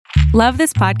Love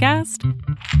this podcast?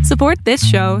 Support this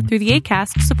show through the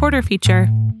Acast supporter feature.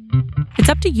 It's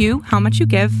up to you how much you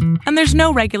give, and there's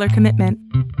no regular commitment.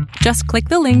 Just click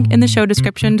the link in the show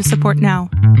description to support now.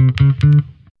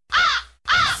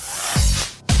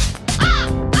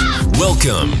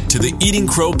 Welcome to the Eating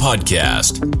Crow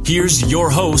Podcast. Here's your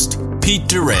host, Pete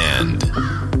Durand.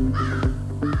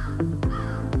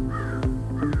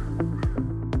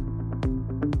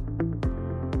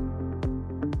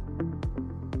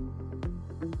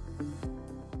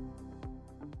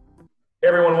 Hey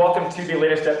everyone, welcome to the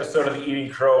latest episode of the Eating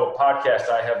Crow Podcast.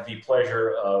 I have the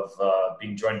pleasure of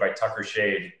being joined by Tucker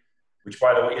Shade, which,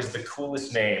 by the way, is the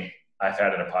coolest name I've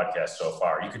had in a podcast so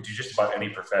far. You could do just about any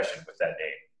profession with that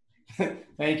name.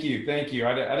 Thank you. I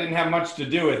didn't have much to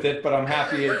do with it, but I'm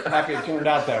happy it turned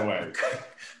out that way.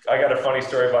 I got a funny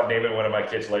story about naming one of my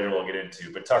kids later we'll get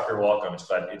into, but Tucker, welcome.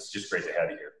 It's just great to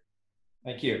have you here.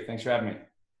 Thank you. Thanks for having me.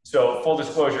 So full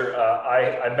disclosure,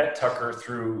 I met Tucker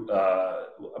through,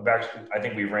 I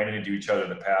think we ran into each other in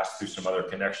the past through some other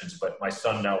connections, but my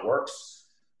son now works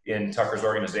in Tucker's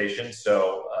organization.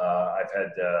 So I've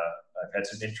had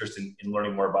some interest in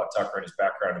learning more about Tucker and his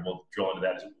background, and we'll drill into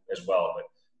that as well. But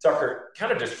Tucker,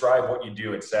 kind of describe what you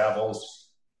do at Savills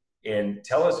and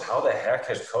tell us how the heck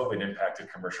has COVID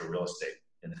impacted commercial real estate?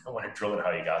 And I want to drill into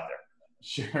how you got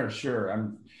there.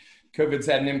 Sure. COVID's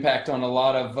had an impact on a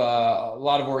lot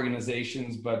of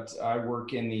organizations, but I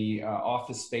work in the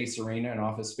office space arena and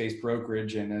office space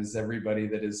brokerage. And as everybody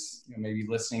that is maybe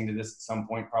listening to this at some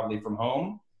point, probably from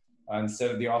home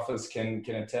instead of the office, can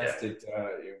attest that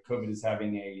COVID is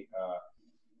having a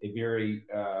very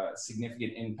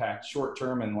significant impact, short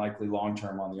term and likely long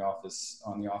term, on the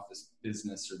office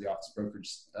business or the office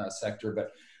brokerage sector.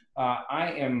 But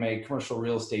I am a commercial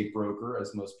real estate broker,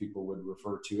 as most people would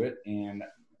refer to it, and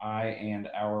I and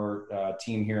our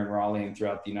team here in Raleigh and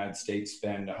throughout the United States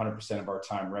spend 100% of our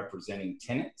time representing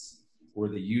tenants or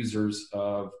the users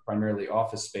of primarily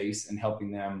office space and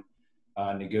helping them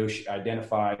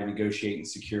identify, negotiate, and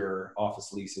secure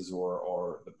office leases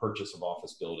or the purchase of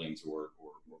office buildings or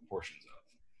portions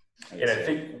of. And I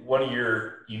think one of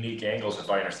your unique angles,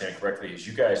 if I understand correctly, is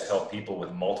you guys help people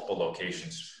with multiple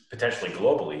locations, potentially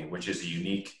globally, which is a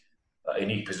unique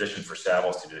position for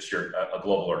Savills to do this. You're a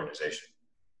global organization.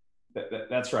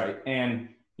 That's right. And,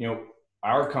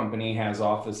 our company has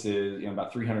offices,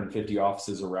 about 350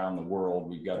 offices around the world.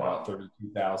 We've got about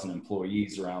 32,000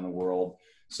 employees around the world.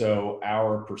 So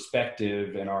our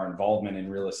perspective and our involvement in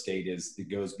real estate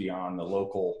goes beyond the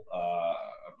local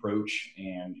approach.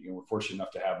 And, we're fortunate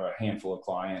enough to have a handful of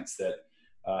clients that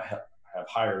have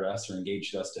hired us or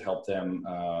engaged us to help them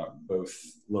both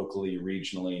locally,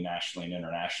 regionally, nationally, and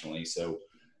internationally. So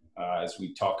as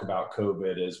we talk about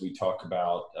COVID, as we talk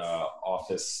about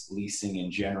office leasing in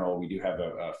general, we do have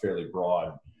a fairly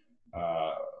broad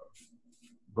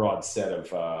set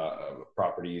of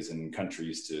properties and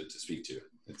countries to speak to.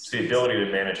 It's the ability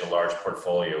to manage a large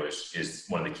portfolio is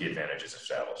one of the key advantages of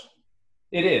Savills.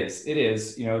 It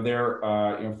is. There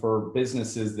for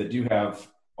businesses that do have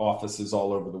offices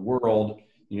all over the world,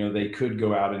 they could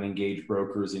go out and engage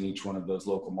brokers in each one of those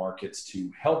local markets to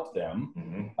help them.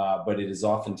 Mm-hmm. But it is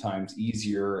oftentimes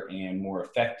easier and more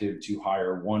effective to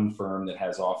hire one firm that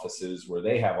has offices where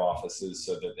they have offices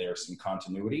so that there's some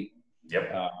continuity.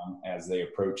 Yep. As they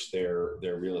approach their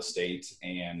real estate,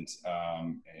 and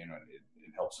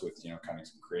it helps with kind of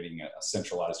creating a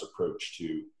centralized approach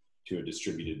to a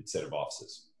distributed set of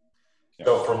offices.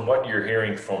 So from what you're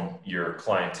hearing from your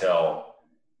clientele,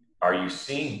 are you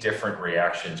seeing different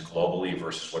reactions globally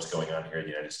versus what's going on here in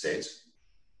the United States?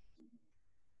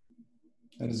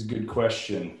 That is a good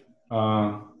question.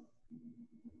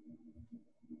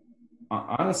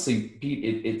 Honestly,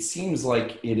 Pete, it seems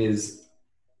like it is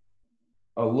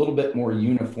a little bit more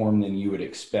uniform than you would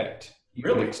expect. You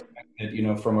really? Would expect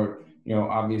that, from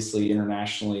obviously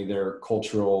internationally, there are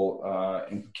cultural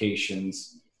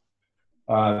implications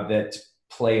that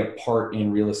play a part in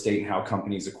real estate and how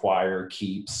companies acquire,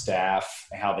 keep, staff,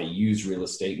 how they use real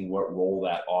estate, and what role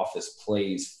that office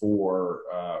plays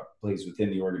within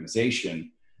the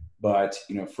organization. But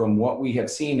from what we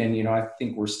have seen, and I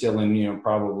think we're still in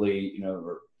probably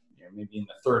maybe in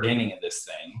the third inning of this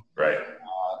thing, right?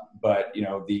 But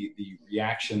the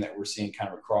reaction that we're seeing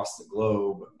kind of across the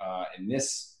globe in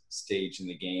this stage in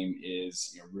the game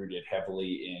is rooted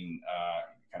heavily in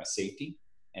kind of safety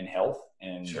and health,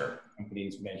 and sure.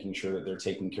 Companies making sure that they're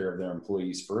taking care of their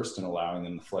employees first and allowing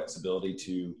them the flexibility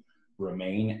to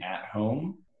remain at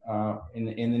home in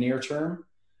the near term.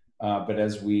 But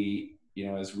as we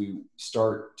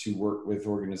start to work with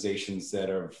organizations that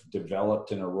have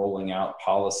developed and are rolling out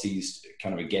policies,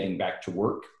 kind of a getting back to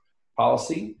work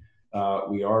policy,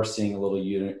 we are seeing a little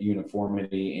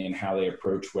uniformity in how they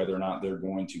approach whether or not they're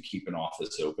going to keep an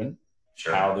office open,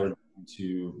 Sure. how they're going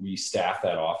to restaff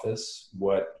that office,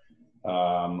 what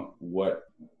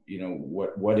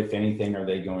if anything are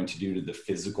they going to do to the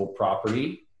physical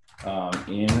property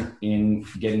in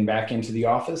getting back into the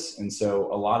office. And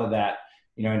so a lot of that,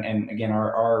 and again,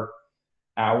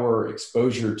 our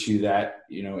exposure to that,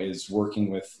 is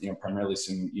working with, primarily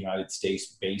some United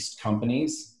States based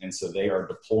companies. And so they are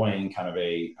deploying kind of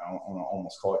I want to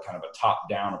almost call it kind of a top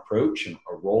down approach and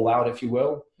a rollout, if you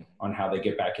will, on how they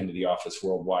get back into the office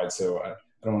worldwide. So I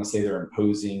don't want to say they're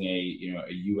imposing a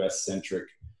US centric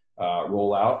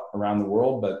rollout around the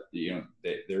world, but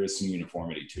there is some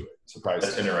uniformity to it. Surprising.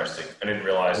 That's interesting. I didn't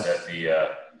realize that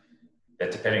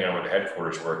that depending on where the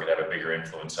headquarters were, could have a bigger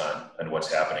influence on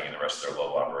what's happening in the rest of their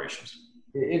global operations.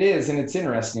 It is, and it's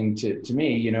interesting to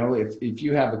me. If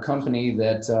you have a company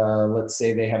that let's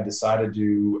say they have decided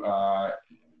to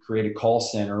create a call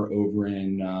center over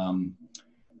in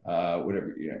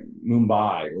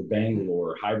Mumbai or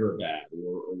Bangalore, or Hyderabad,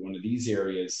 or one of these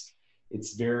areas.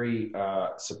 It's very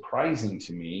surprising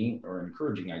to me, or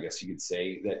encouraging, I guess you could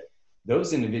say, that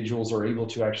those individuals are able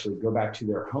to actually go back to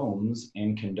their homes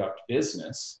and conduct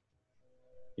business,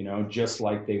 just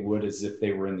like they would as if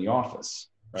they were in the office,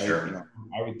 right? Sure.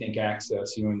 I would think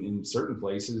access, in certain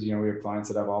places, we have clients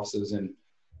that have offices in,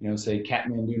 say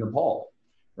Kathmandu, Nepal,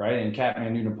 right? In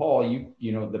Kathmandu, Nepal,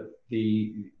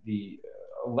 the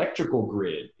electrical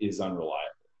grid is unreliable,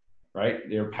 right?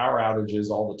 There are power outages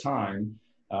all the time.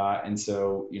 And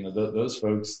so, those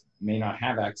folks may not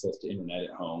have access to internet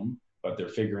at home, but they're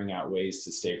figuring out ways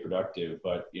to stay productive.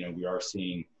 But, we are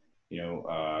seeing,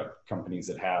 companies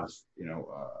that have,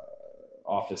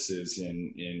 offices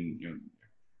in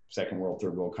second world,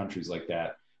 third world countries like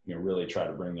that, really try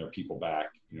to bring their people back,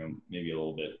 maybe a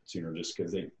little bit sooner just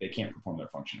because they can't perform their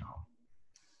function at home.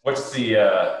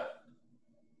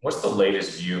 What's the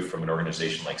latest view from an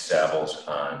organization like Savills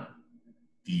on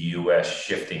the U.S.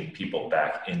 shifting people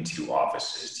back into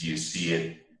offices? Do you see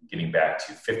it getting back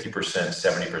to 50%,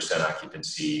 70%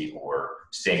 occupancy, or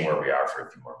staying where we are for a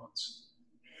few more months?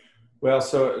 Well,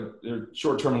 so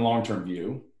short-term and long-term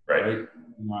view, right?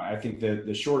 I think that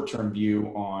the short-term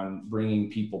view on bringing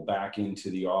people back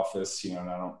into the office, and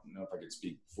I don't know if I could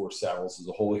speak for Savills as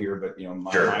a whole here, but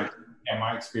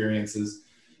my experiences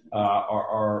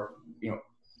are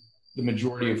the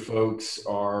majority of folks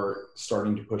are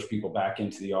starting to push people back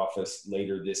into the office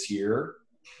later this year,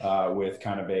 with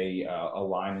kind of a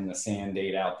line in the sand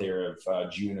date out there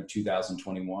of June of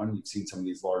 2021. You've seen some of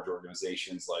these large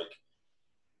organizations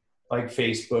like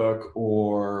Facebook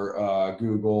or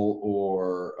Google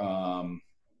or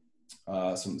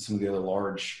some of the other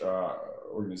large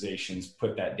organizations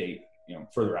put that date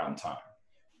further out in time.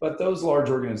 But those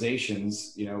large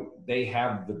organizations, they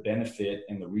have the benefit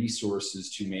and the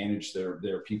resources to manage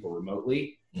their people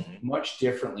remotely much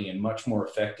differently and much more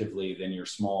effectively than your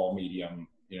small, medium,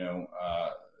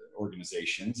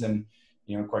 organizations. And,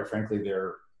 quite frankly,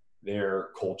 their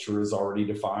culture is already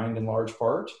defined in large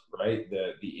part, right?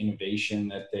 The innovation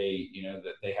that they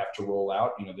have to roll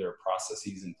out, there are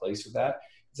processes in place with that.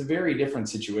 It's a very different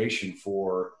situation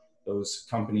for those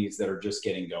companies that are just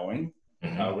getting going.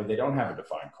 Where they don't have a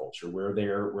defined culture, where they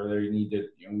need to,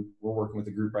 we're working with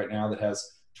a group right now that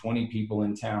has 20 people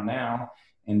in town now,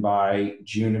 and by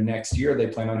June of next year, they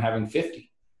plan on having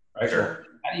 50, right? Sure. Well,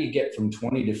 how do you get from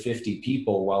 20 to 50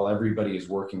 people while everybody is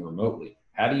working remotely?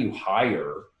 How do you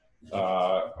hire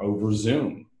over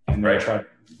Zoom and then try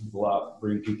to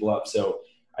bring people up? So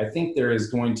I think there is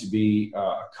going to be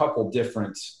a couple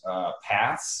different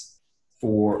paths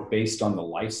based on the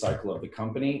life cycle of the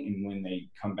company and when they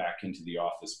come back into the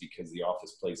office, because the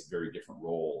office plays a very different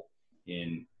role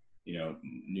in,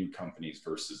 new companies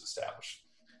versus established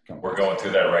companies. We're going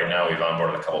through that right now. We've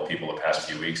onboarded a couple of people the past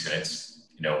few weeks, and it's,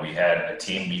 we had a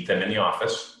team meet them in the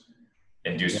office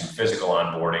and do some physical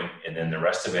onboarding. And then the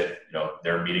rest of it,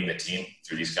 they're meeting the team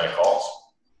through these kind of calls.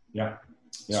 Yeah.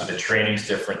 So the training's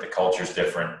different. The culture's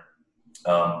different.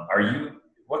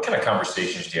 What kind of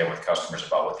conversations do you have with customers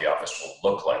about what the office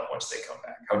will look like once they come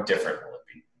back? How different will it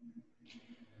be?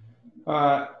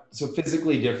 So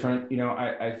physically different,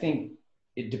 I think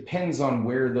it depends on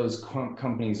where those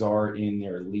companies are in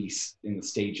their lease, in the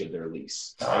stage of their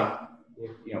lease, right?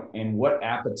 And what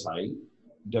appetite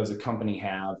does a company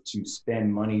have to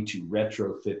spend money to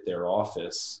retrofit their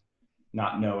office,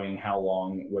 not knowing how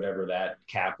long whatever that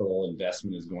capital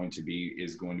investment is going to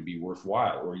be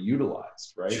worthwhile or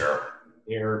utilized, right? Sure.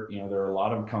 There are a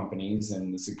lot of companies,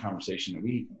 and this is a conversation that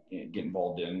we get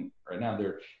involved in right now.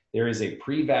 There is a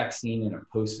pre-vaccine and a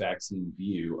post-vaccine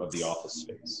view of the office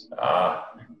space.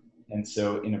 And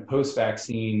so in a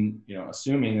post-vaccine,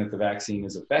 assuming that the vaccine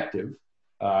is effective,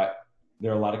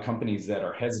 there are a lot of companies that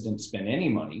are hesitant to spend any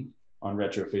money on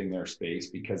retrofitting their space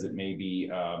because it may be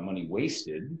money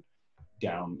wasted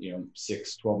down,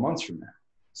 6-12 months from now.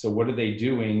 So what are they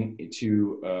doing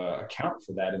to account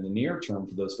for that in the near term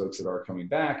for those folks that are coming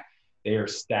back? They are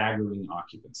staggering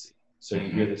occupancy. So you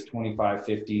hear this 25,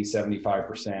 50,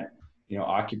 75%,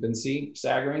 occupancy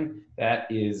staggering. That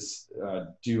is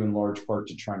due in large part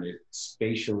to trying to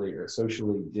spatially or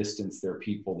socially distance their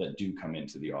people that do come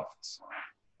into the office.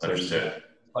 Understood.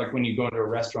 Like when you go into a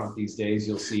restaurant these days,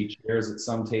 you'll see chairs at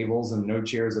some tables and no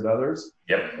chairs at others.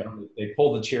 Yep. They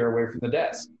pull the chair away from the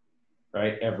desk,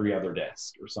 right? Every other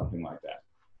desk or something like that.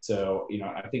 So,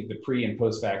 I think the pre and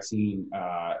post-vaccine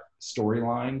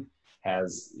storyline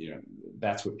has,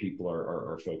 that's what people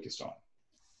are focused on.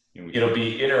 It'll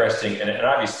be interesting, and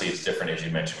obviously it's different, as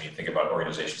you mentioned, when you think about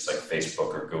organizations like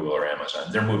Facebook or Google or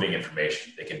Amazon. They're moving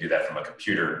information. They can do that from a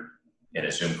computer in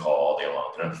a Zoom call all day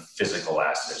long. They don't have physical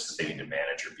assets that they need to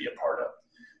manage or be a part of.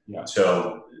 Yeah.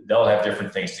 So they'll have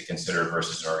different things to consider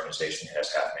versus an organization that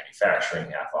has half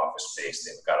manufacturing, half office space.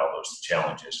 They've got all those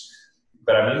challenges.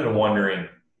 But I'm even wondering,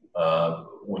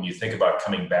 when you think about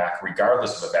coming back,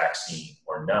 regardless of a vaccine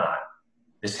or not,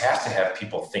 this has to have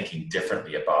people thinking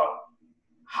differently about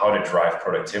how to drive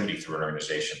productivity through an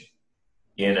organization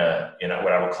in a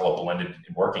what I would call a blended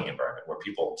working environment where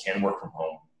people can work from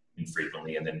home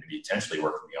infrequently and then maybe potentially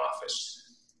work from the office.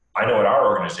 I know at our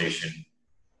organization,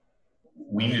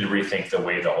 we need to rethink the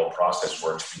way the whole process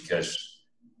works because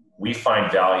we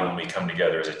find value when we come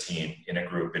together as a team, in a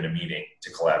group, in a meeting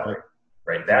to collaborate,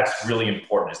 right? That's really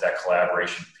important, is that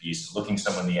collaboration piece, looking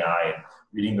someone in the eye and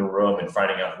reading the room and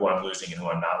finding out who I'm losing and who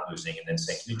I'm not losing, and then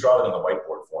saying, can you draw it on the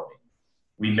whiteboard for me?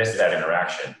 We miss that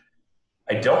interaction.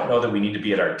 I don't know that we need to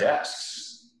be at our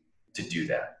desks to do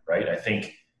that, right? I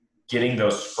think getting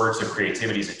those spurts of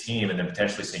creativity as a team and then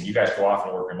potentially saying, you guys go off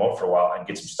and work remote for a while and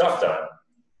get some stuff done, and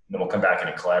then we'll come back in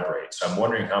and collaborate. So I'm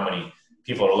wondering how many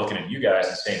people are looking at you guys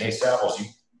and saying, hey, Savills,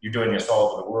 you're doing this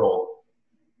all over the world.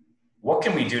 What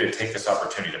can we do to take this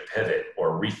opportunity to pivot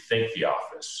or rethink the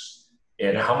office?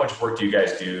 And how much work do you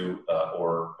guys do,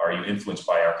 or are you influenced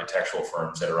by architectural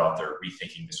firms that are out there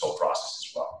rethinking this whole process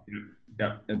as well?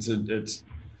 Yeah, it's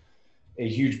a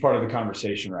huge part of the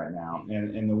conversation right now,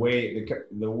 and the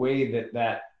way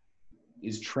that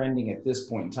is trending at this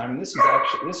point in time. And this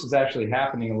is actually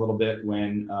happening a little bit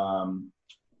when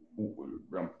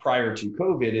prior to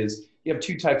COVID. Is you have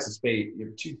two types of space. You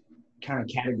have two kind of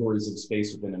categories of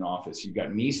space within an office. You've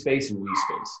got me space and we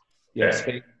space. You have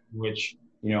space in which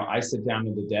I sit down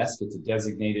at the desk. It's a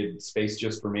designated space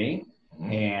just for me.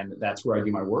 And that's where I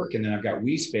do my work. And then I've got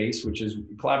we space, which is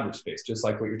collaborative space, just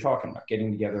like what you're talking about,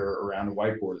 getting together around a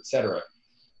whiteboard, et cetera.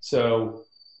 So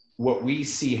what we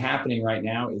see happening right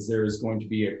now is there is going to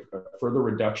be a further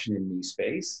reduction in me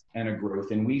space and a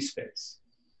growth in we space.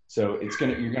 So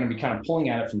you're going to be kind of pulling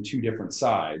at it from two different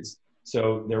sides.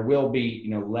 So there will be,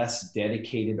 less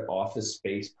dedicated office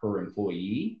space per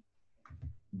employee,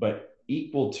 but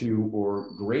equal to or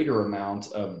greater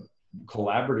amount of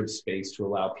collaborative space to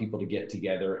allow people to get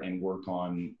together and work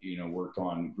on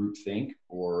groupthink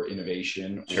or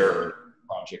innovation or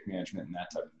project management and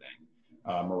that type of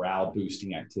thing, morale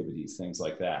boosting activities, things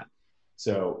like that.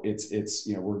 So it's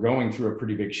we're going through a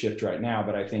pretty big shift right now,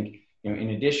 but I think in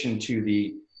addition to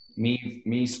the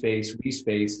me space, we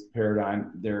space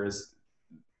paradigm, there's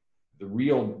the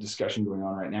real discussion going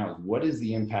on right now is what is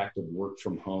the impact of work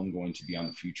from home going to be on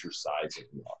the future size of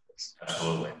the office?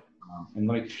 Absolutely. And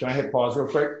can I hit pause real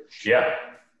quick? Yeah.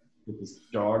 With this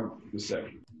dog, just a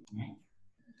second.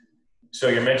 So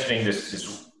you're mentioning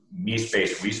this me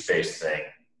space, we space thing.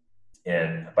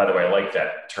 And by the way, I like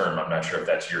that term. I'm not sure if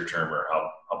that's your term or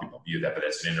how people view that, but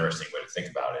that's an interesting way to think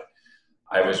about it.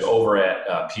 I was over at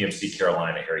PMC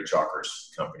Carolina, Harry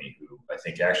Chalker's company, who I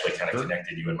think actually kind of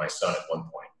connected you and my son at one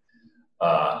point.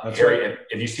 Harry, right.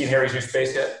 Have you seen Harry's new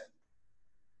space yet?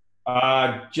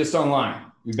 Just online.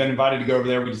 We've been invited to go over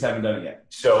there. We just haven't done it yet.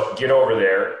 So get over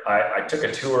there. I took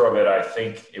a tour of it. I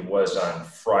think it was on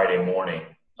Friday morning.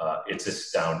 It's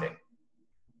astounding.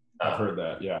 I've heard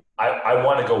that. Yeah. I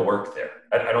want to go work there.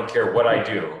 I don't care what I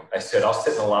do. I said, I'll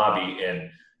sit in the lobby and,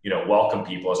 welcome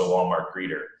people as a Walmart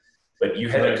greeter. But you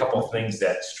had a couple of things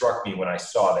that struck me when I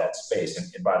saw that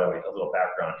space. And by the way, a little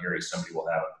background here is somebody will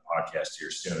have on the podcast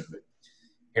here soon. But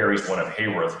Harry's one of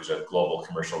Hayworth, who's a global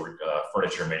commercial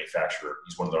furniture manufacturer.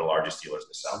 He's one of their largest dealers in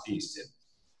the Southeast.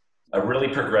 And a really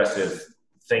progressive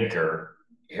thinker.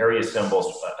 Harry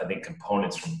assembles, I think,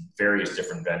 components from various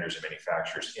different vendors and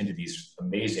manufacturers into these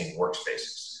amazing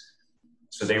workspaces.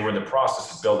 So they were in the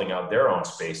process of building out their own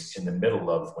space in the middle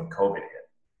of when COVID hit.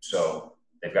 So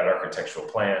they've got architectural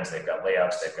plans, they've got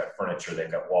layouts, they've got furniture,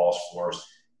 they've got walls, floors,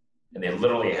 and they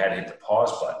literally had to hit the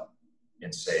pause button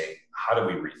and say, how do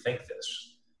we rethink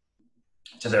this?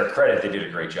 To their credit, they did a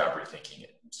great job rethinking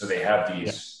it. So they have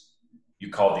these, you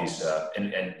call these,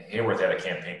 and Haworth had a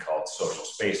campaign called Social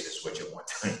Spaces, which at one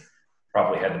time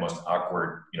probably had the most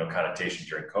awkward, connotation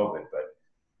during COVID, but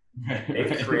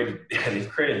they've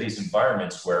created these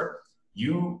environments where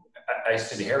I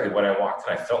said to Harry, when I walked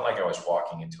in, I felt like I was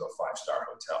walking into a 5-star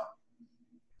hotel.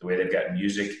 The way they've got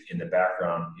music in the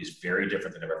background is very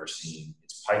different than I've ever seen.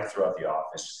 It's piped throughout the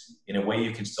office in a way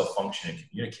you can still function and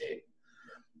communicate.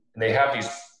 And they have these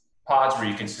pods where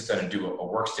you can sit down and do a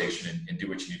workstation and do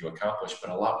what you need to accomplish, but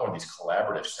a lot more of these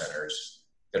collaborative centers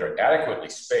that are adequately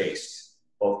spaced,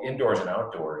 both indoors and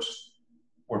outdoors,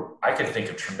 where I could think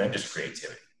of tremendous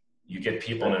creativity. You get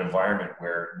people in an environment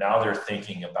where now they're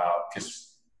thinking about, because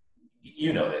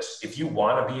you know this, if you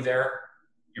want to be there,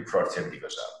 your productivity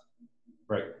goes up.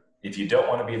 Right. If you don't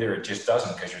want to be there, it just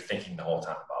doesn't, because you're thinking the whole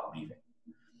time about leaving.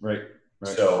 Right.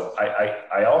 So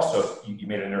I also, you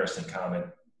made an interesting comment.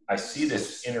 I see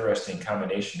this interesting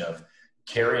combination of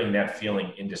carrying that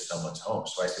feeling into someone's home.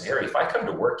 So I said, Harry, if I come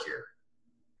to work here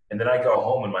and then I go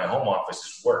home and my home office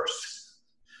is worse,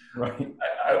 right,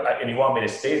 and you want me to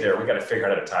stay there, we got to figure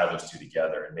out how to tie those two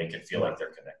together and make it feel like they're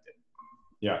connected.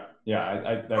 Yeah.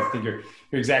 I think you're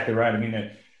exactly right. I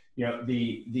mean,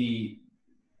 the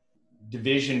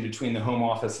division between the home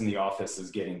office and the office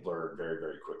is getting blurred very,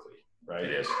 very quickly, right?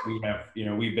 It is. We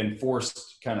have, we've been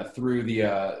forced kind of through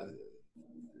the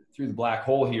black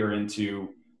hole here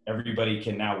into everybody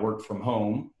can now work from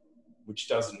home, which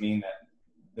doesn't mean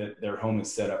that their home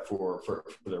is set up for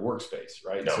their workspace,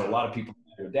 right? No. So a lot of people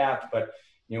have to adapt, but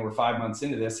we're 5 months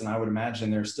into this, and I would imagine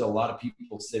there's still a lot of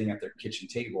people sitting at their kitchen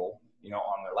table,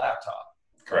 on their laptop.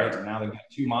 Correct. Right? And now they've got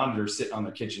 2 monitors sitting on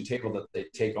their kitchen table that they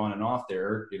take on and off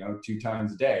there, 2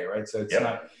 times a day, right? So it's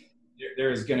not,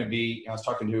 there is going to be, I was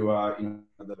talking to,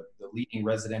 the leading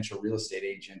residential real estate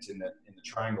agent in the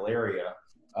Triangle area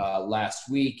last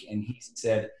week, and he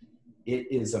said,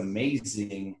 it is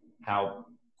amazing how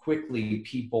quickly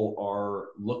people are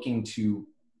looking to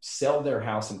sell their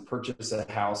house and purchase a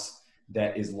house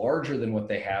that is larger than what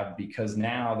they have, because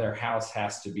now their house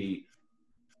has to be,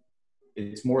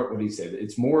 it's more, what he said,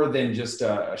 it's more than just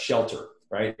a shelter,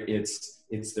 right? It's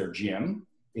their gym,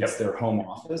 it's their home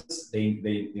office.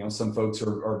 They some folks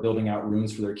are building out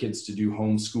rooms for their kids to do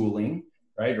homeschooling,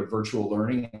 right? Or virtual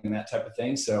learning and that type of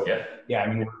thing. So I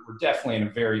mean, we're definitely in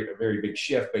a very big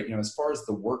shift, but as far as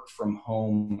the work from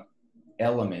home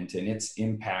element and its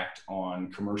impact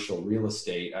on commercial real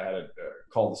estate, I had a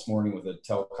call this morning with a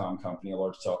telecom company, a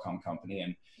large telecom company,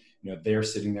 and they're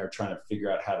sitting there trying to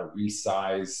figure out how to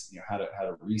resize, how to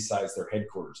resize their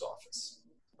headquarters office,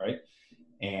 right?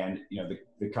 And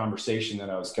the conversation that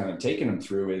I was kind of taking them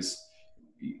through is,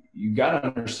 you got to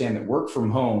understand that work from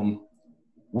home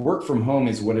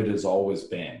is what it has always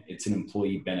been. It's an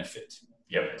employee benefit.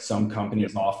 Yep. Some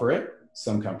companies offer it.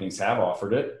 Some companies have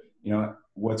offered it.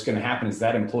 What's going to happen is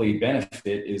that employee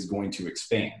benefit is going to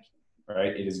expand,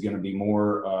 right? It is going to be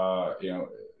more,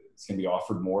 it's going to be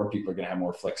offered more. People are going to have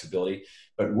more flexibility.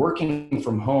 But working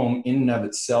from home in and of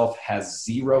itself has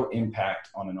zero impact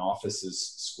on an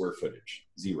office's square footage.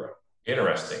 Zero.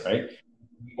 Interesting. Right?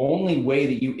 The only way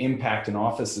that you impact an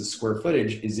office's square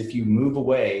footage is if you move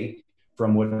away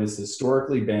from what has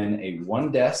historically been a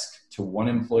 1 desk to 1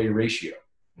 employee ratio.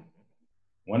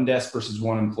 1 desk versus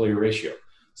 1 employee ratio.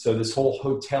 So this whole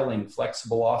hoteling,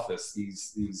 flexible office,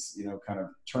 these kind of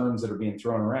terms that are being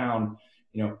thrown around,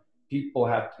 people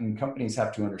and companies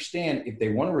have to understand, if they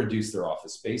want to reduce their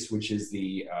office space, which is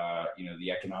the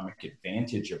economic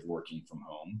advantage of working from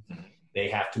home, they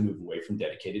have to move away from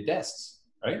dedicated desks,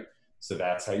 right? So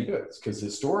that's how you do it. Because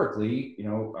historically,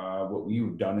 what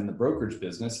we've done in the brokerage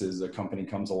business is a company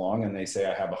comes along and they say,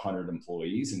 I have 100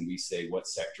 employees, and we say, what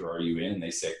sector are you in? And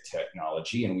they say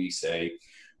technology, and we say,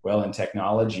 well, in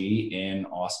technology in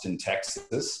Austin,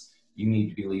 Texas, you need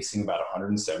to be leasing about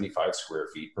 175 square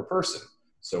feet per person.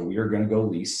 So we are going to go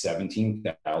lease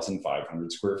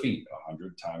 17,500 square feet,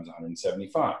 100 times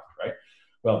 175, right?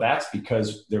 Well, that's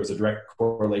because there was a direct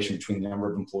correlation between the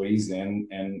number of employees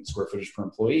and square footage per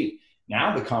employee.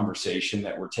 Now the conversation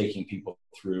that we're taking people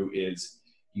through is,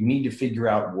 you need to figure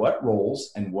out what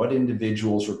roles and what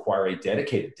individuals require a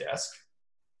dedicated desk.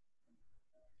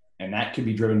 And that could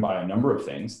be driven by a number of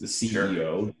things: the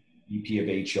CEO, VP of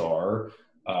HR,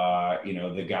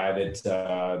 The guy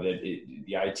the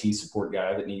IT support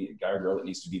guy guy or girl that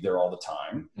needs to be there all the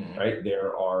time, right?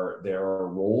 There are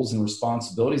roles and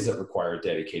responsibilities that require a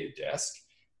dedicated desk.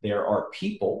 There are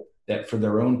people that for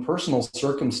their own personal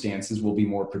circumstances will be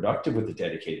more productive with a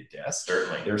dedicated desk.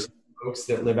 Certainly. There's folks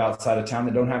that live outside of town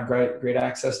that don't have great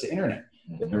access to internet.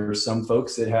 There are some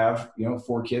folks that have,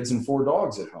 4 kids and 4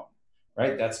 dogs at home,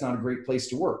 right? That's not a great place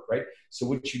to work, right? So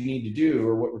what you need to do,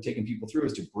 or what we're taking people through,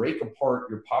 is to break apart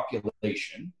your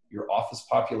population, your office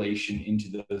population,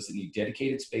 into those that need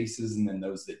dedicated spaces and then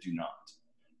those that do not,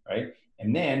 right?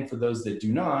 And then for those that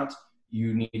do not,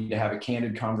 you need to have a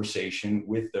candid conversation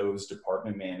with those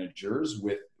department managers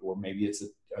or maybe it's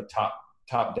a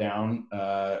top-down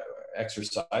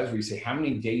exercise where you say, how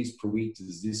many days per week do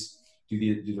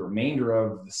the remainder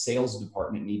of the sales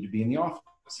department need to be in the office?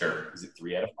 Sure. Is it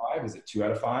 3 out of 5? Is it 2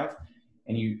 out of 5?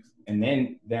 And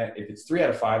then that, if it's 3 out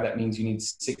of 5, that means you need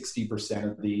 60%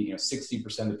 of the,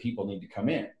 60% of the people need to come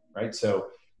in, right? So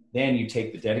then you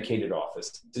take the dedicated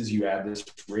offices, you add this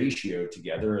ratio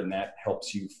together, and that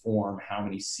helps you form how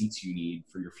many seats you need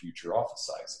for your future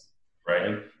office sizing.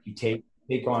 Right. You take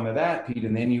onto that, Pete,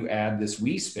 and then you add this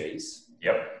WeSpace.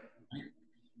 Yep.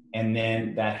 And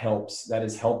then that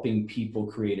is helping people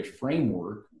create a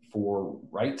framework for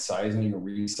right sizing or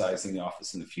resizing the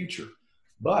office in the future.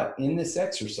 But in this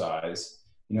exercise,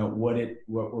 what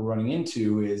we're running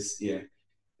into is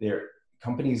their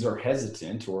companies are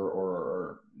hesitant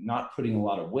or not putting a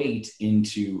lot of weight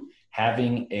into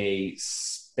having a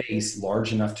space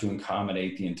large enough to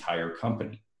accommodate the entire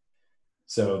company.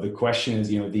 So the question is,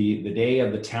 the day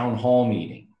of the town hall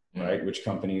meeting, right? Which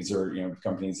companies have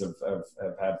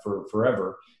had for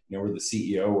forever, where the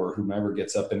CEO or whomever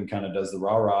gets up and kind of does the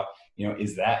rah-rah,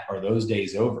 are those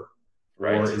days over?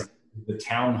 Right. Or is the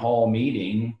town hall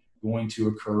meeting going to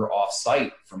occur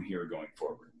off-site from here going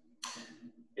forward?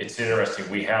 It's interesting.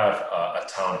 We have a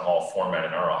town hall format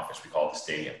in our office. We call it the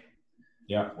stadium.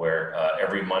 Yeah. Where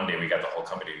every Monday we got the whole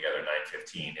company together at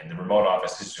 9:15, and the remote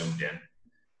office is zoomed in.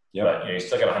 Yeah. But you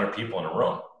still got 100 people in a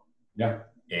room. Yeah.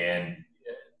 And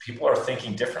people are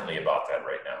thinking differently about that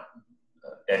right now.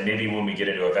 And maybe when we get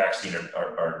into a vaccine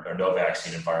or no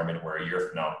vaccine environment where a year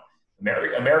from now,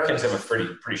 Americans have a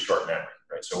pretty short memory,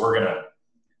 right? So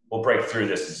we'll break through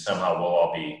this and somehow we'll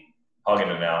all be hugging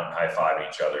it out and high-fiving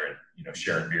each other and,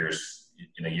 sharing beers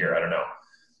in a year. I don't know.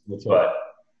 But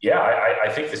yeah, I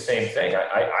think the same thing.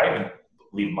 I even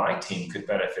believe my team could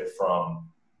benefit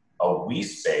from a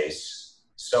WeSpace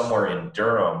somewhere in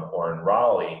Durham or in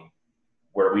Raleigh,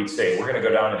 where we'd say, we're going to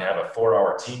go down and have a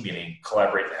 4-hour team meeting,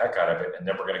 collaborate the heck out of it, and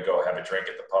then we're going to go have a drink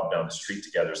at the pub down the street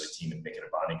together as a team and make it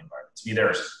a bonding environment. To me,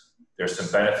 there's some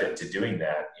benefit to doing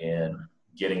that and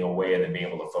getting away and then being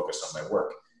able to focus on my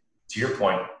work. To your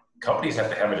point, companies have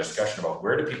to have a discussion about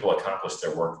where do people accomplish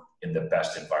their work in the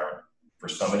best environment. For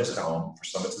some, it is at home. For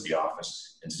some, it's at the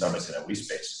office. And some, it's in a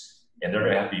WeSpace. And they're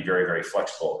going to have to be very, very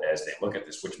flexible as they look at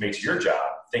this, which makes your job,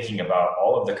 thinking about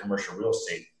all of the commercial real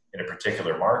estate in a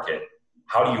particular market,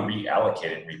 how do you reallocate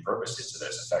it and repurpose it so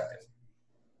that it's effective?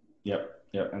 Yep.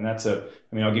 And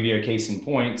I'll give you a case in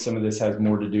point. Some of this has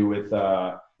more to do with,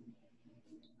 call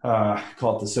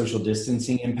it the social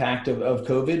distancing impact of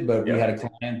COVID, but we had a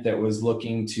client that was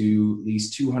looking to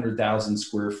lease 200,000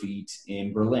 square feet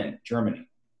in Berlin, Germany.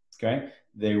 Okay.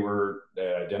 They were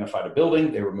identified a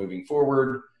building. They were moving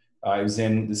forward. It was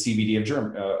in the CBD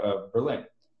of Berlin,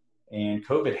 and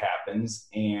COVID happens,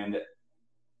 and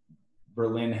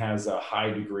Berlin has a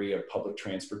high degree of public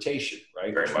transportation,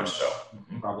 right? Very much so.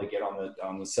 Probably get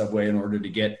on the subway in order to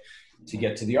get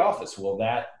to the office. Well,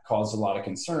 that caused a lot of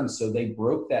concern. So they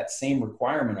broke that same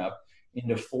requirement up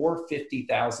into 4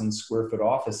 50,000 square foot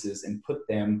offices and put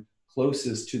them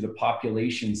closest to the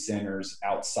population centers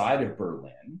outside of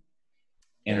Berlin.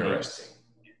 Interesting.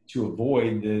 To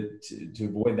avoid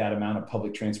that amount of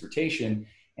public transportation,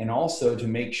 and also to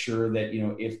make sure that,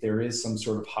 if there is some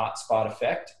sort of hotspot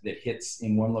effect that hits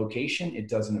in one location, it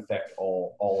doesn't affect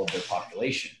all of their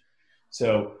population.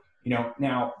 So,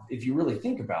 now if you really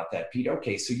think about that, Pete,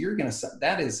 okay, so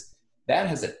that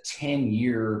has a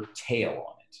 10-year tail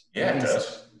on it. Yeah, it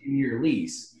does. 10-year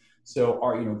lease. So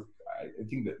I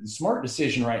think that the smart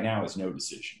decision right now is no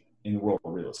decision in the world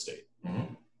of real estate.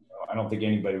 Mm-hmm. I don't think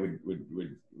anybody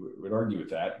would argue with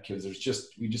that, because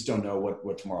we just don't know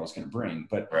what tomorrow's going to bring.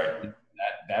 But right.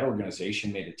 that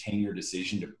organization made a 10-year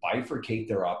decision to bifurcate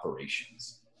their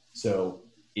operations. So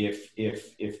if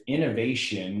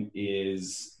innovation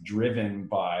is driven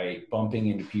by bumping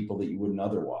into people that you wouldn't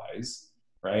otherwise,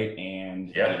 right,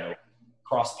 and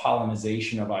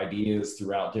cross-pollination of ideas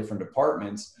throughout different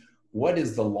departments, what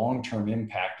is the long-term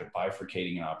impact of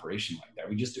bifurcating an operation like that?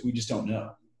 We just don't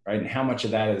know, right? And how much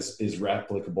of that is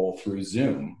replicable through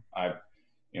Zoom? I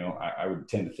would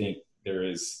tend to think there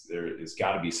is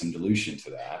got to be some dilution to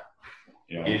that.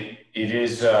 It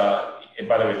is, and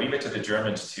by the way, leave it to the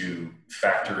Germans to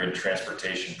factor in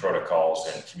transportation protocols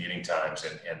and commuting times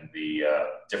and the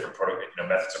different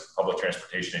methods of public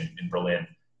transportation in Berlin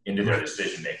into their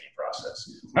decision-making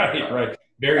process. Right.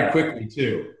 Very quickly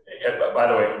too. By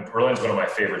the way, Berlin's one of my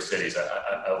favorite cities.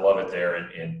 I love it there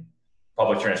in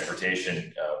public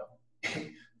transportation.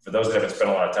 For those that haven't spent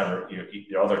a lot of time,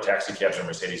 all their taxi cabs are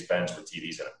Mercedes-Benz with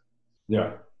TVs in them.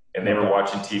 Yeah. And they were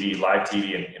watching live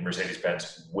TV in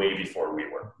Mercedes-Benz way before we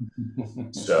were.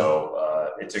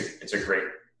 So it's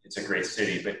a great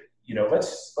city. But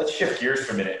let's shift gears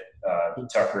for a minute,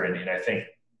 Tucker. And I think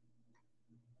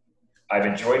I've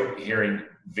enjoyed hearing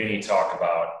Vinny talk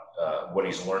about what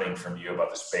he's learning from you about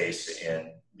the space and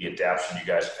the adaptation you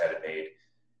guys have had to made.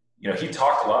 He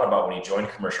talked a lot about when he joined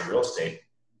commercial real estate.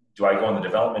 Do I go on the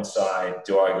development side?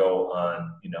 Do I go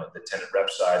on, the tenant rep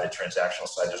side, the transactional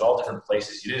side? There's all different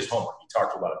places. He did his homework. He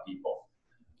talked to a lot of people.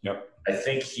 Yep. I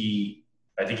think he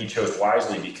chose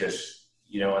wisely because,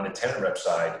 on the tenant rep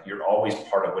side, you're always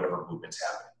part of whatever movement's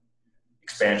happening.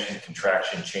 Expansion,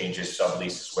 contraction, changes,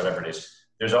 subleases, whatever it is.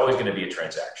 There's always going to be a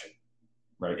transaction.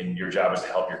 Right. And your job is to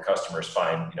help your customers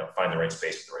find the right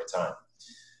space at the right time.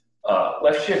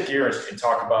 Let's shift gears and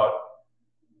talk about,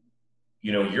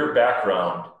 your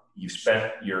background. You've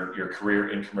spent your career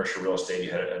in commercial real estate.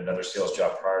 You had another sales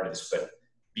job prior to this, but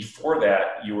before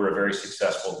that, you were a very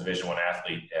successful Division I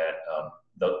athlete at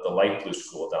the Light Blue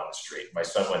School down the street. My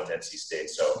son went to NC State,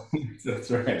 so that's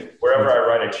right. Wherever I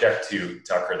write a check to,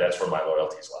 Tucker, that's where my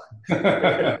loyalties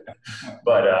lie.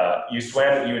 But you swam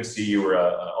at UNC. You were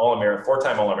an All-American,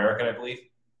 4-time All-American, I believe.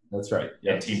 That's right.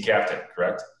 Yep. And team captain,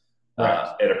 correct?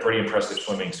 Right. At a pretty impressive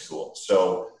swimming school.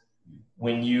 So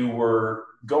when you were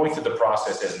going through the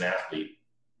process as an athlete,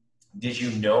 did you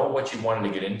know what you wanted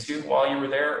to get into while you were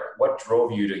there? What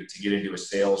drove you to get into a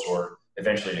sales or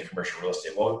eventually into commercial real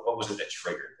estate? What was it that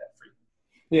triggered that for you?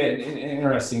 Yeah,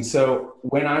 interesting. So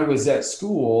when I was at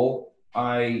school,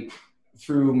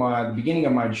 through the beginning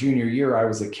of my junior year, I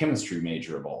was a chemistry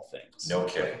major of all things. No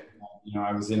kidding.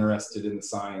 I was interested in the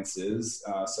sciences.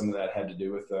 Some of that had to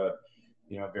do with a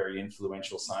very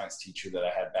influential science teacher that I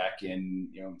had back in,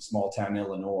 small town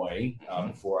Illinois,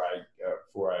 before I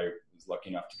was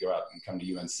lucky enough to go out and come to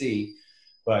UNC.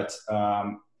 But,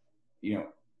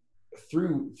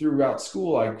 throughout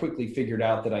school, I quickly figured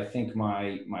out that I think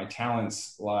my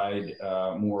talents lied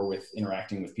more with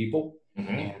interacting with people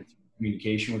and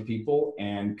communication with people.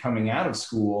 And coming out of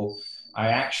school, I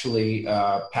actually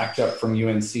packed up from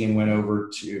UNC and went over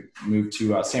to move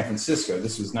to San Francisco.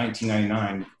 This was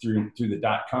 1999 through the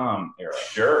 .com era.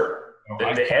 Sure,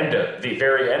 the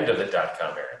very end of the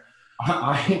 .com era.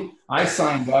 I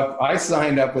signed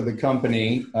up with a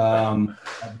company,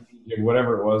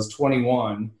 whatever it was,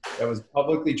 21, that was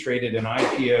publicly traded and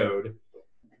IPO'd,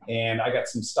 and I got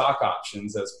some stock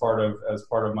options as part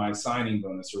of my signing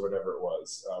bonus or whatever it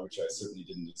was, which I certainly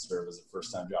didn't deserve as a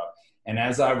first-time job. And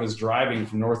as I was driving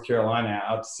from North Carolina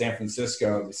out to San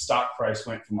Francisco, the stock price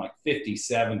went from like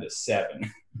 57 to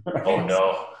 7. Right? Oh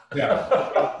no! Yeah. By the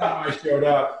time I showed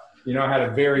up, I had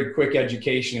a very quick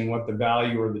education in what the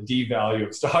value or the D-value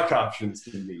of stock options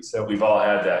can be. So we've all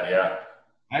had that, yeah.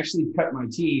 I actually cut my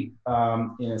teeth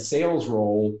in a sales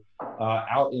role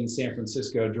out in San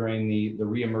Francisco during the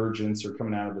reemergence or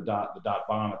coming out of the dot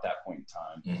bomb at that point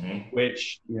in time,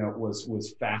 which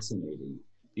was fascinating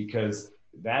because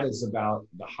that is about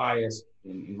the highest,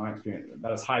 in my experience,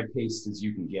 about as high paced as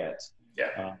you can get.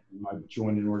 Yeah. I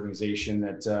joined an organization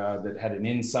that had an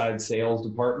inside sales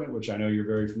department, which I know you're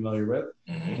very familiar with.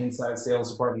 An inside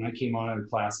sales department. I came on at a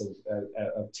class of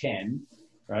 10,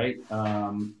 right?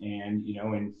 And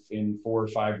in 4 or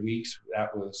 5 weeks,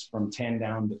 that was from 10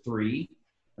 down to 3,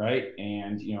 right?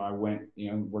 And I went,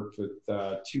 worked with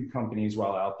 2 companies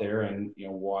while out there, and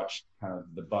watched kind of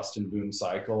the bust and boom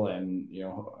cycle, and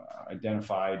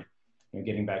identified.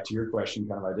 Getting back to your question,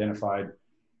 kind of identified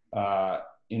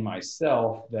in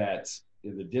myself that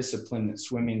the discipline that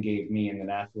swimming gave me and that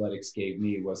athletics gave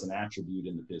me was an attribute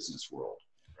in the business world.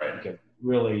 Right. Because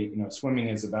really, swimming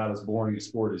is about as boring a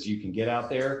sport as you can get out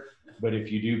there. But if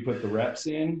you do put the reps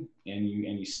in and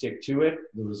you stick to it,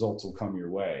 the results will come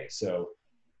your way. So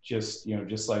just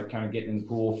like kind of getting in the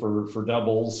pool for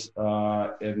doubles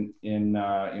at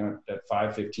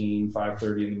 5:15,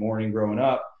 5:30 in the morning growing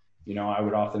up, I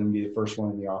would often be the first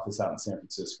one in the office out in San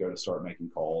Francisco to start making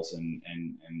calls and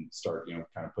start,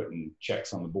 kind of putting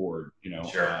checks on the board,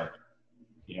 Sure.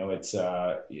 it's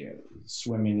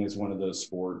swimming is one of those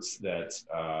sports that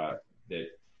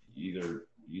either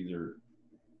you're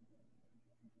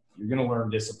going to learn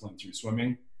discipline through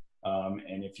swimming,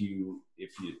 and if you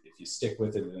stick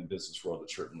with it in the business world,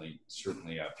 it certainly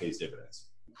pays dividends.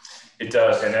 It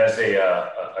does, and as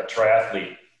a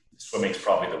triathlete, swimming is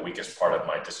probably the weakest part of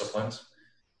my disciplines.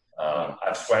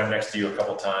 I've swam next to you a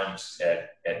couple times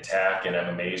at TAC, and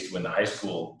I'm amazed when the high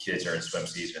school kids are in swim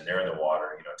season, they're in the water,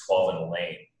 12 in the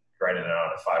lane, grinding it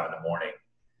out at 5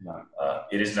 a.m.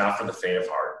 It is not for the faint of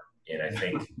heart. And I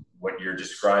think what you're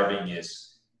describing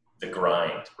is the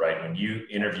grind, right? When you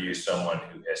interview someone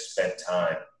who has spent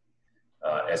time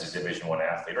as a Division I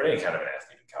athlete or any kind of an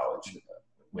athlete in college,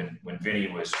 when Vinny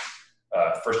was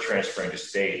first transferring to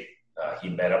state, he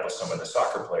met up with some of the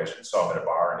soccer players and saw them at a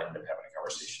bar and ended up having a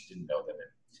conversation, didn't know them. And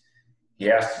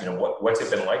he asked, what's it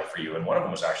been like for you? And one of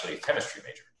them was actually a chemistry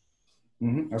major.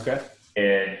 Mm-hmm. Okay.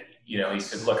 And, he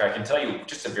said, look, I can tell you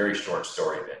just a very short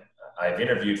story, Vin. I've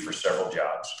interviewed for several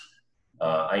jobs.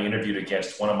 I interviewed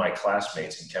against one of my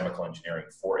classmates in chemical engineering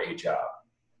for a job.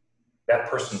 That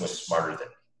person was smarter than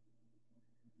me.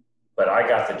 But I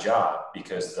got the job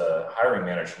because the hiring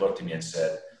manager looked at me and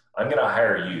said, I'm going to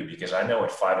hire you because I know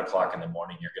at 5 o'clock in the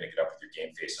morning, you're going to get up with your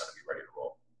game face on and be ready to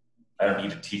roll. I don't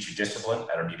need to teach you discipline.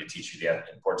 I don't need to teach you the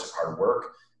importance of hard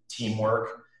work,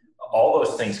 teamwork. All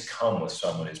those things come with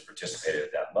someone who's participated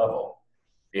at that level.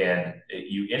 And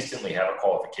you instantly have a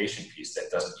qualification piece that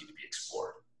doesn't need to be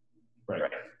explored.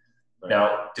 Right.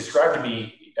 Now, describe to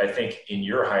me, I think in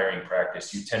your hiring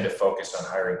practice, you tend to focus on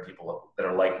hiring people that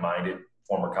are like-minded,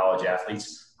 former college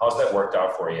athletes. How's that worked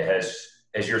out for you? Has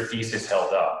your thesis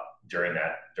held up during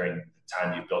the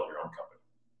time you built your own company?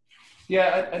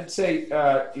 Yeah, I'd say,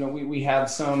 we have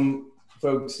some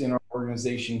folks in our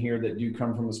organization here that do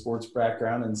come from a sports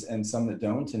background and some that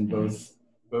don't, and both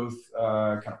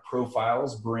kind of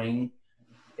profiles bring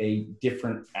a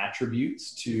different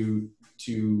attributes to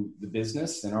the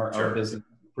business, and our business is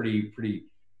pretty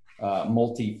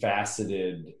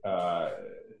multifaceted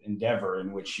endeavor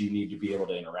in which you need to be able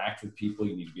to interact with people.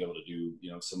 You need to be able to do,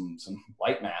 some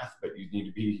light math, but you need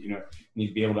to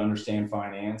be able to understand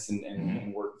finance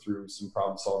and work through some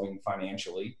problem solving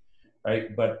financially.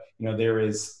 Right. But, there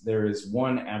is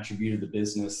one attribute of the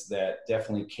business that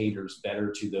definitely caters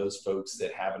better to those folks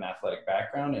that have an athletic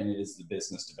background, and it is the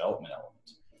business development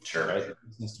element. Sure. Right. The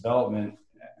business development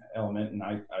element. And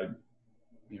I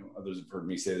others have heard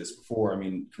me say this before. I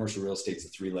mean, commercial real estate's a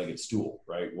 3-legged stool,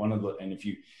 right? And if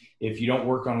you don't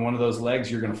work on one of those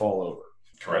legs, you're going to fall over.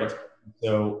 Correct. Right?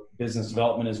 So business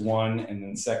development is one, and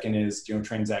then second is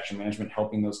transaction management,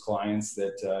 helping those clients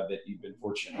that you've been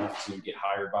fortunate enough to get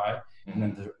hired by, and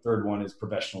then the third one is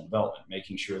professional development,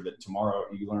 making sure that tomorrow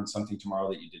you learn something tomorrow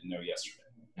that you didn't know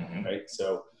yesterday, right?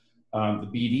 So the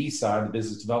BD side, the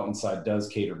business development side, does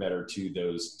cater better to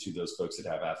those folks that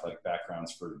have athletic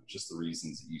backgrounds for just the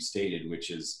reasons that you stated,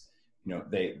 which is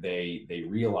they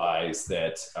realize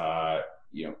that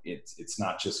it's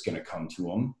not just going to come to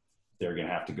them. They're going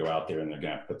to have to go out there and they're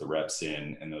going to have to put the reps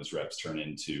in, and those reps turn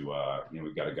into,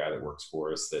 we've got a guy that works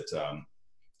for us that,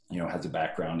 has a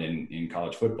background in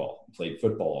college football, played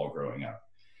football all growing up.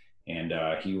 And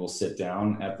he will sit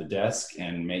down at the desk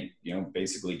and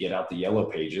basically get out the yellow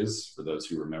pages, for those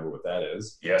who remember what that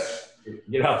is. Yes.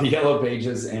 Get out the yellow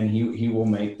pages, and he will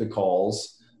make the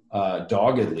calls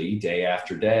doggedly day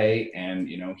after day. And,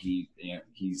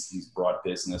 he's brought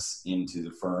business into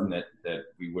the firm that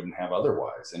we wouldn't have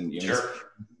otherwise. And, sure.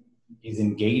 he's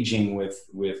engaging with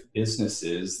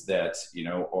businesses that,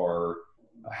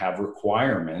 have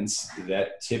requirements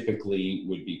that typically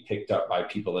would be picked up by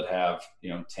people that have,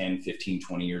 10, 15,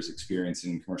 20 years experience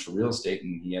in commercial real estate.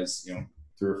 And he has,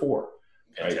 3 or 4.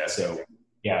 Right. Fantastic. So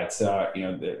yeah, it's,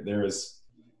 there is,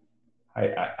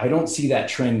 I don't see that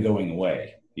trend going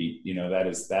away. That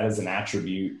is an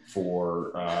attribute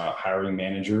for hiring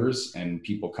managers and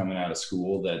people coming out of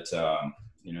school that,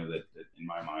 that in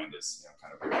my mind is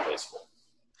kind of irreplaceable.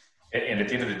 And at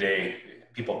the end of the day,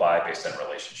 people buy based on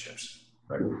relationships.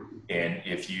 Right. And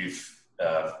if you've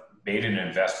made an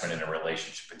investment in a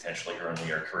relationship potentially early in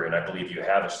your career, and I believe you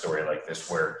have a story like this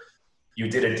where you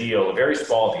did a deal, a very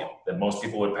small deal that most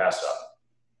people would pass up.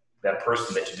 That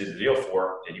person that you did the deal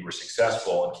for, and you were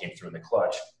successful and came through in the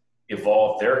clutch,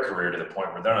 evolved their career to the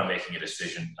point where they're not making a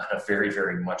decision on a very,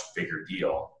 very much bigger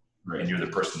deal, right, and you're the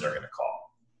person they're going to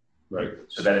call. Right.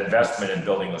 So that investment in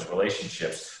building those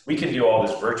relationships, we can do all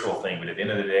this virtual thing, but at the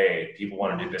end of the day, people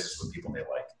want to do business with people they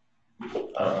like.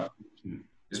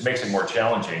 This makes it more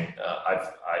challenging.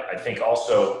 I think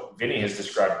also Vinny has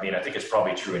described me, and I think it's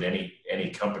probably true in any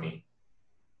company.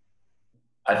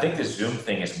 I think the Zoom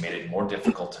thing has made it more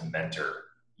difficult to mentor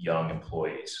young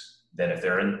employees than if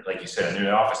they're in, like you said, in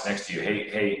an office next to you.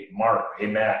 Hey, Mark, hey,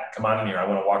 Matt, come on in here. I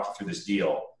want to walk you through this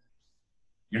deal.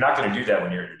 You're not going to do that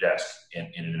when you're at your desk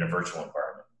in a virtual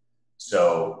environment.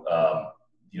 So,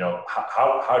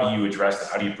 how do you address that?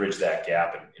 How do you bridge that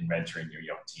gap in mentoring your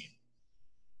young team?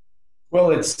 Well,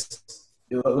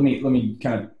 let me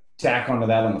kind of tack onto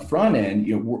that on the front end.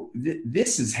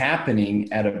 This is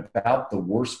happening at about the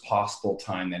worst possible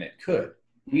time that it could.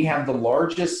 We have the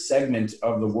largest segment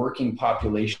of the working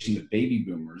population of baby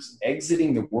boomers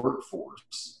exiting the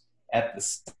workforce at the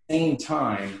same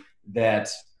time that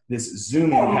this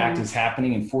Zoom impact is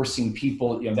happening and forcing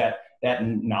people, that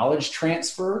knowledge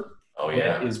transfer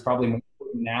is probably more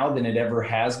important now than it ever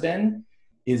has been,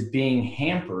 is being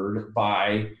hampered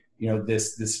by,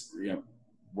 this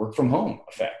work from home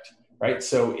effect, right?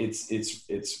 So it's a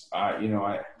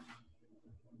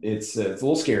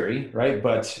little scary, right?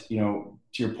 But,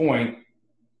 to your point,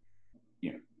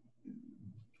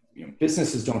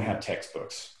 businesses don't have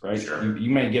textbooks, right? Sure. You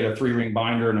may get a 3-ring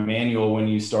binder and a manual when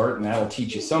you start, and that'll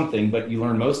teach you something, but you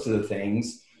learn most of the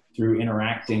things through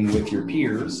interacting with your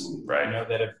peers, right?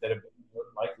 That have been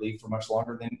likely for much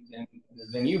longer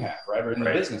than you have, right? Or in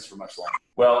the business for much longer.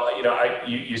 Well,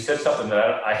 you said something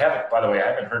that I haven't, by the way, I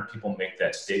haven't heard people make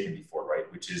that statement before,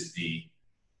 right? Which is the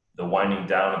winding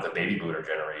down of the baby boomer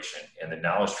generation and the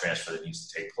knowledge transfer that needs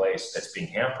to take place that's being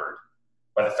hampered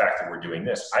by the fact that we're doing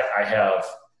this. I have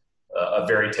a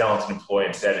very talented employee.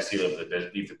 I'm sad to see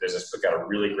leave the business, but got a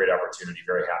really great opportunity,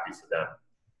 very happy for them.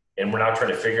 And we're now trying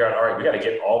to figure out, all right, we got to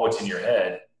get all what's in your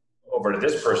head over to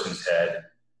this person's head.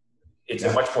 It's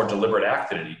a much more deliberate act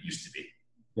than it used to be.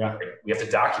 Yeah. Right? We have to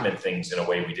document things in a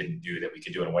way we didn't do that we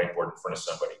could do on a whiteboard in front of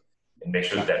somebody and make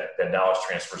sure that knowledge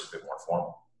transfer is a bit more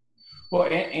formal. Well,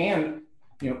 and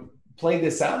play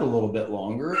this out a little bit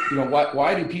longer.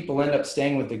 Why do people end up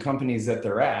staying with the companies that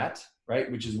they're at,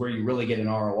 right? Which is where you really get an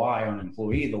ROI on an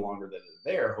employee the longer that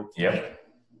they're there, hopefully. Yep.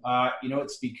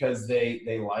 It's because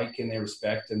they like and they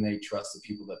respect and they trust the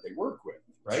people that they work with,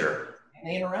 right? Sure. And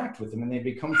they interact with them and they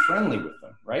become friendly with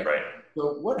them, right? Right.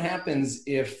 So what happens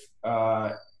if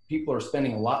people are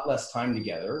spending a lot less time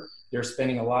together? They're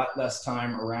spending a lot less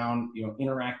time around,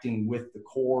 interacting with the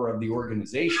core of the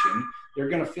organization. They're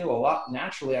going to feel I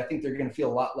think they're going to feel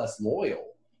a lot less loyal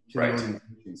to the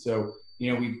organization. So,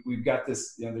 we've got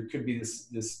this, there could be this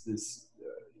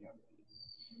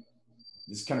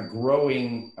kind of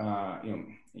growing,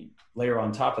 layer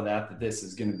on top of that this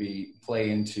is going to play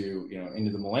into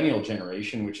the millennial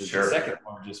generation, which is the second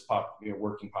largest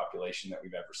working population that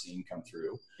we've ever seen come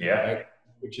through. Yeah. Right?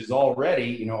 Which is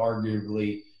already,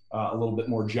 arguably a little bit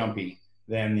more jumpy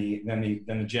than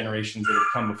the generations that have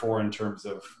come before in terms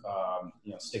of,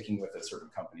 sticking with a certain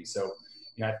company. So,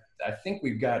 I think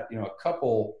we've got, a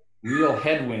couple real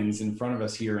headwinds in front of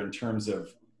us here in terms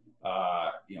of,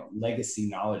 legacy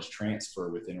knowledge transfer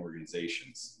within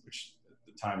organizations, which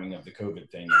the timing of the COVID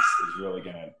thing is really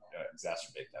going to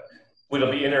exacerbate that.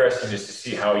 What'll be interesting is to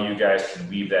see how you guys can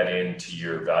weave that into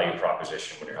your value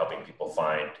proposition when you're helping people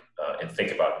find and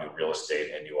think about new real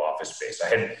estate and new office space.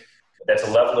 That's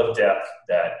a level of depth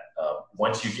that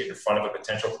once you get in front of a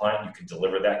potential client, you can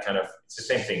deliver that kind of, it's the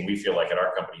same thing we feel like at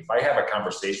our company. If I have a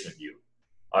conversation with you,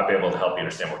 I'll be able to help you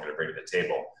understand what we're going to bring to the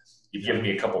table. You've given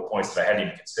me a couple of points that I hadn't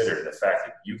even considered. The fact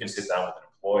that you can sit down with an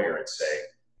employer and say,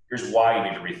 here's why you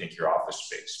need to rethink your office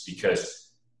space,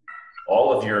 because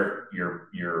all of your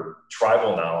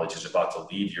tribal knowledge is about to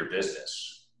leave your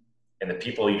business. And the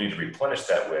people you need to replenish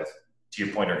that with, to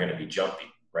your point, are going to be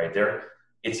jumpy, right?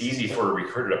 It's easy for a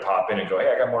recruiter to pop in and go,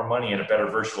 hey, I got more money and a better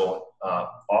virtual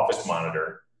office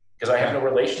monitor because I have no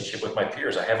relationship with my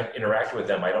peers. I haven't interacted with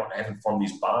them. I haven't formed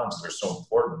these bonds that are so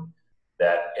important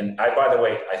by the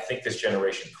way, I think this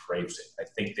generation craves it. I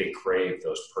think they crave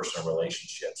those personal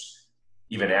relationships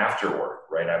even after work,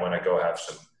 right? I want to go have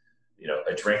some,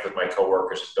 a drink with my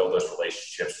coworkers, build those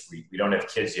relationships. We don't have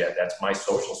kids yet. That's my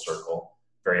social circle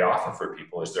very often for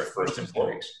people is their first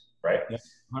employees, right? Yeah.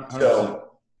 So,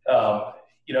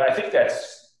 I think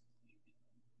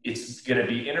it's going to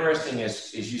be interesting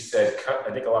as you said. I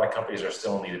think a lot of companies are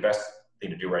still in the best thing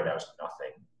to do right now is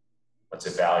nothing. Let's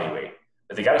evaluate.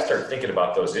 But they got to start thinking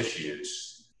about those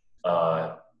issues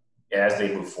as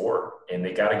they move forward. And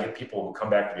they got to get people who come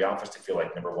back to the office to feel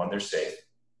like, number one, they're safe.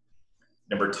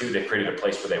 Number two, they created a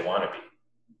place where they want to be,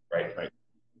 right?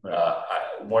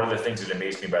 One of the things that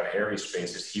amazed me about Harry's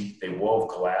space is they wove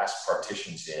glass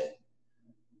partitions in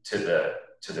to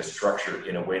the structure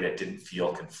in a way that didn't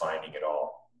feel confining at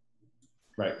all.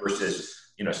 Right.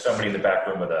 Versus, somebody in the back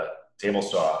room with a table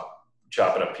saw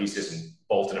chopping up pieces and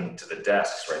bolting them to the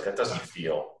desks, right? That doesn't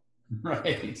feel right.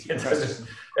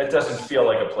 That doesn't feel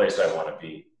like a place I want to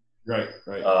be. Right.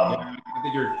 I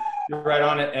think you're right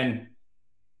on it. And,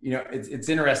 it's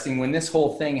interesting when this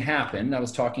whole thing happened. I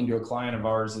was talking to a client of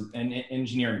ours, an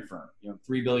engineering firm,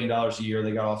 $3 billion a year.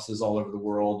 They got offices all over the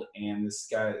world. And this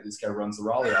guy runs the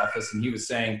Raleigh office. And he was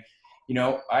saying,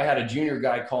 I had a junior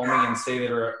guy call me and say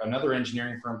that another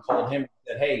engineering firm called him and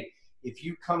said, hey, if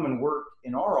you come and work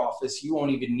in our office, you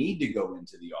won't even need to go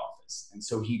into the office. And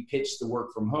so he pitched the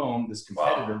work from home. This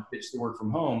competitor pitched the work from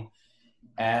home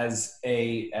as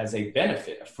a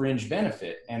benefit, a fringe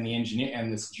benefit. And the engineer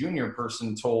and this junior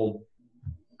person told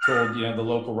the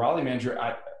local Raleigh manager,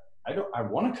 I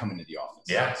want to come into the office.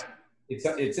 Yeah.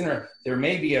 There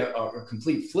may be a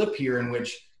complete flip here in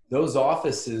which those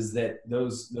offices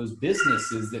those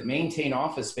businesses that maintain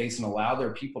office space and allow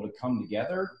their people to come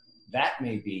together, that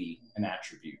may be an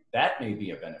attribute. That may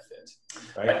be a benefit,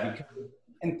 right?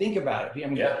 And think about it.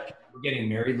 We're getting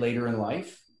married later in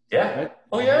life. Yeah. Right?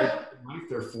 Oh yeah.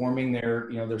 They're forming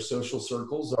their social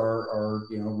circles are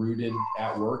rooted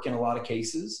at work in a lot of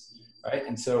cases, right?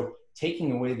 And so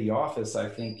taking away the office, I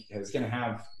think, I don't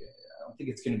think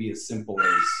it's going to be as simple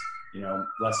as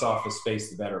less office space,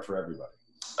 the better for everybody.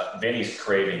 Vinny's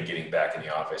craving getting back in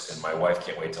the office, and my wife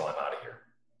can't wait till I'm out of here.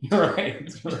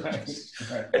 Right.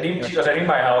 She goes, I need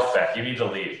my house back. You need to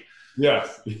leave.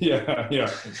 Yes. Yeah.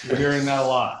 We're hearing that a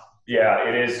lot. Yeah,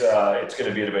 it is. It's going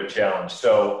to be a bit of a challenge.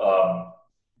 So,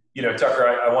 Tucker,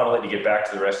 I want to let you get back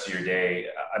to the rest of your day.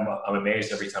 I'm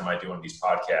amazed every time I do one of these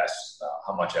podcasts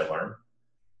how much I learn,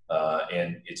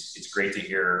 and it's great to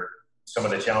hear some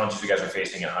of the challenges you guys are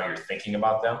facing and how you're thinking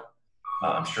about them.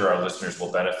 I'm sure our listeners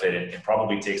will benefit and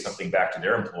probably take something back to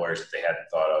their employers that they hadn't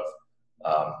thought of.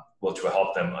 To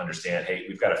help them understand, hey,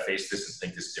 we've got to face this and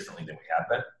think this differently than we have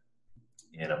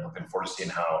been. And I'm looking forward to seeing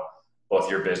how both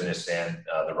your business and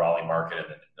the Raleigh market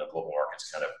and the global markets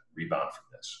kind of rebound from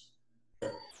this.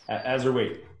 As are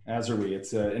we.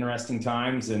 It's interesting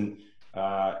times, and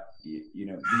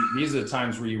these are the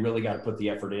times where you really got to put the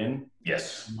effort in.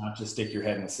 Yes. Not just stick your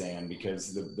head in the sand,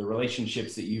 because the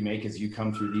relationships that you make as you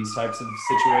come through these types of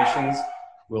situations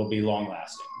will be long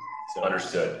lasting. So,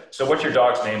 understood. So what's your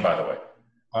dog's name, by the way?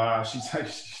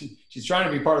 She's trying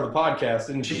to be part of the podcast,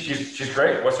 isn't she? She's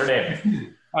great. What's her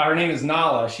name? Her name is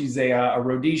Nala. She's a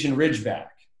Rhodesian Ridgeback.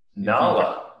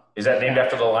 Nala. Is that named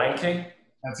after the Lion King?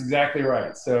 That's exactly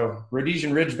right. So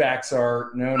Rhodesian Ridgebacks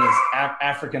are known as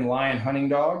African lion hunting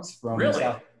dogs from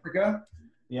South Africa.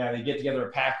 Yeah, they get together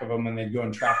a pack of them and they go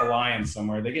and trap a lion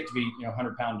somewhere. They get to be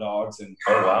 100-pound dogs. And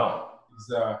oh wow,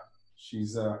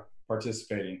 she's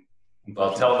participating.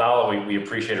 Well, tell Nala we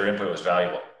appreciate her input. It was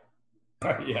valuable.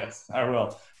 Yes, I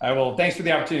will. Thanks for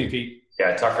the opportunity, Pete.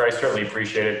 Yeah, Tucker, I certainly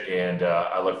appreciate it. And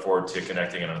I look forward to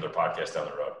connecting on another podcast down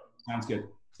the road. Sounds good.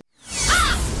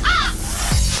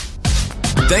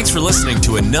 Thanks for listening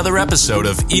to another episode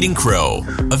of Eating Crow,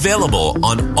 available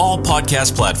on all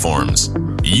podcast platforms.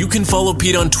 You can follow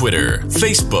Pete on Twitter,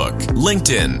 Facebook,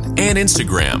 LinkedIn, and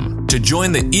Instagram to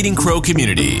join the Eating Crow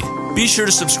community. Be sure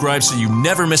to subscribe so you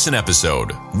never miss an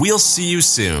episode. We'll see you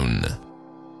soon.